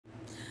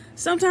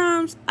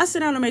Sometimes I sit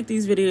down and make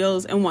these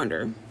videos and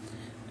wonder,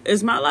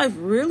 is my life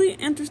really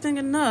interesting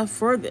enough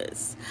for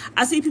this?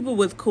 I see people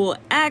with cool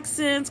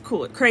accents,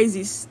 cool,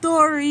 crazy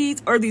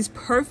stories, or these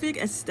perfect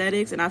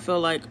aesthetics, and I feel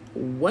like,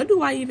 what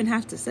do I even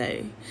have to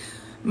say?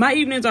 My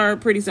evenings are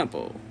pretty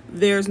simple.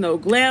 There's no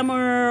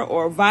glamour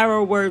or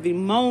viral-worthy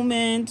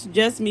moment,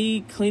 just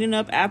me cleaning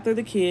up after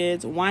the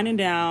kids, winding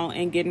down,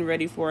 and getting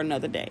ready for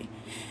another day.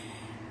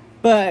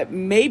 But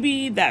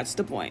maybe that's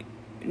the point.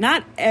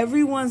 Not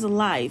everyone's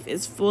life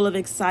is full of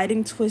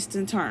exciting twists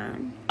and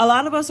turns. A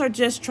lot of us are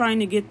just trying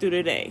to get through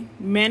the day,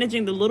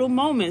 managing the little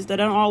moments that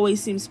don't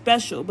always seem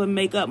special but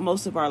make up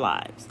most of our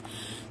lives.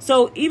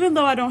 So even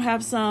though I don't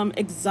have some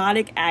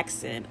exotic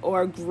accent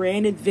or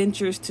grand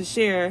adventures to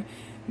share,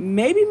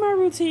 maybe my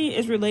routine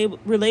is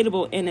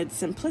relatable in its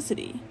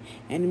simplicity,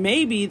 and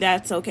maybe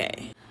that's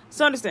okay.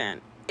 So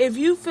understand, if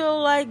you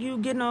feel like you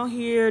getting on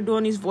here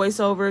doing these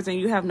voiceovers and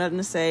you have nothing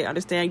to say,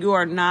 understand you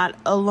are not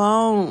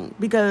alone,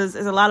 because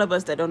there's a lot of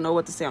us that don't know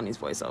what to say on these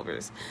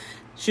voiceovers.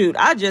 Shoot,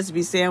 I just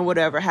be saying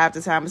whatever half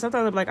the time, and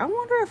sometimes I'm like, I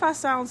wonder if I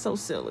sound so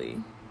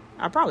silly.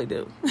 I probably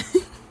do.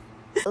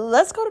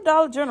 Let's go to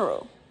Dollar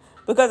General,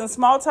 because in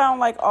small town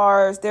like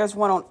ours, there's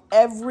one on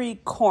every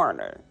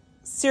corner.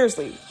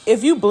 Seriously,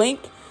 if you blink,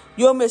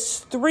 you'll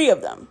miss 3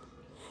 of them.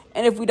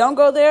 And if we don't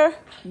go there,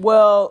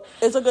 well,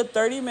 it's a good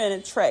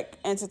 30-minute trek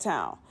into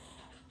town.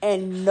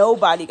 And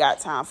nobody got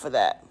time for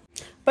that.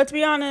 But to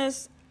be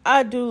honest,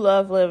 I do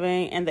love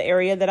living in the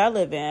area that I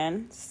live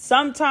in.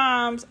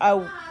 Sometimes,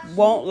 I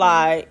won't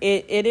lie,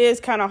 it is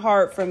kind of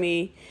hard for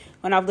me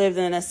when I've lived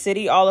in a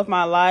city all of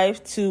my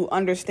life to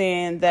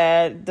understand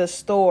that the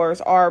stores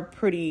are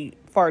pretty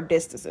far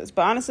distances.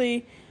 But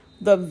honestly,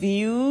 the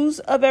views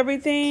of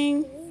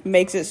everything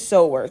makes it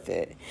so worth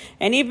it.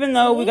 And even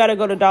though we got to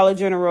go to Dollar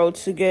General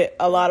to get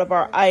a lot of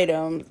our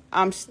items,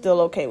 I'm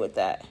still okay with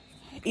that.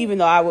 Even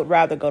though I would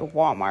rather go to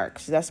Walmart,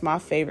 because that's my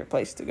favorite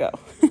place to go.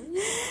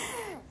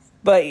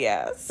 But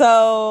yeah,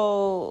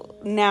 so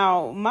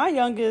now my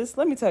youngest,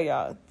 let me tell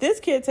y'all, this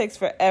kid takes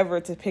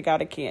forever to pick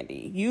out a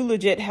candy. You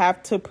legit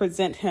have to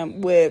present him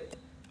with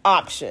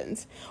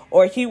options,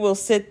 or he will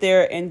sit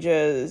there and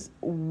just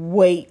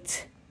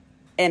wait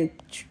and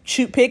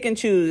pick and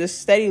choose,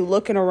 just steady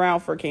looking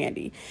around for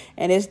candy.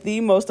 And it's the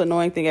most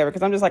annoying thing ever,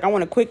 because I'm just like, I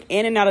want a quick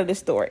in and out of this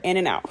store, in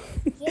and out.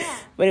 Yeah.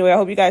 But anyway, I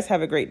hope you guys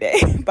have a great day.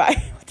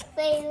 Bye.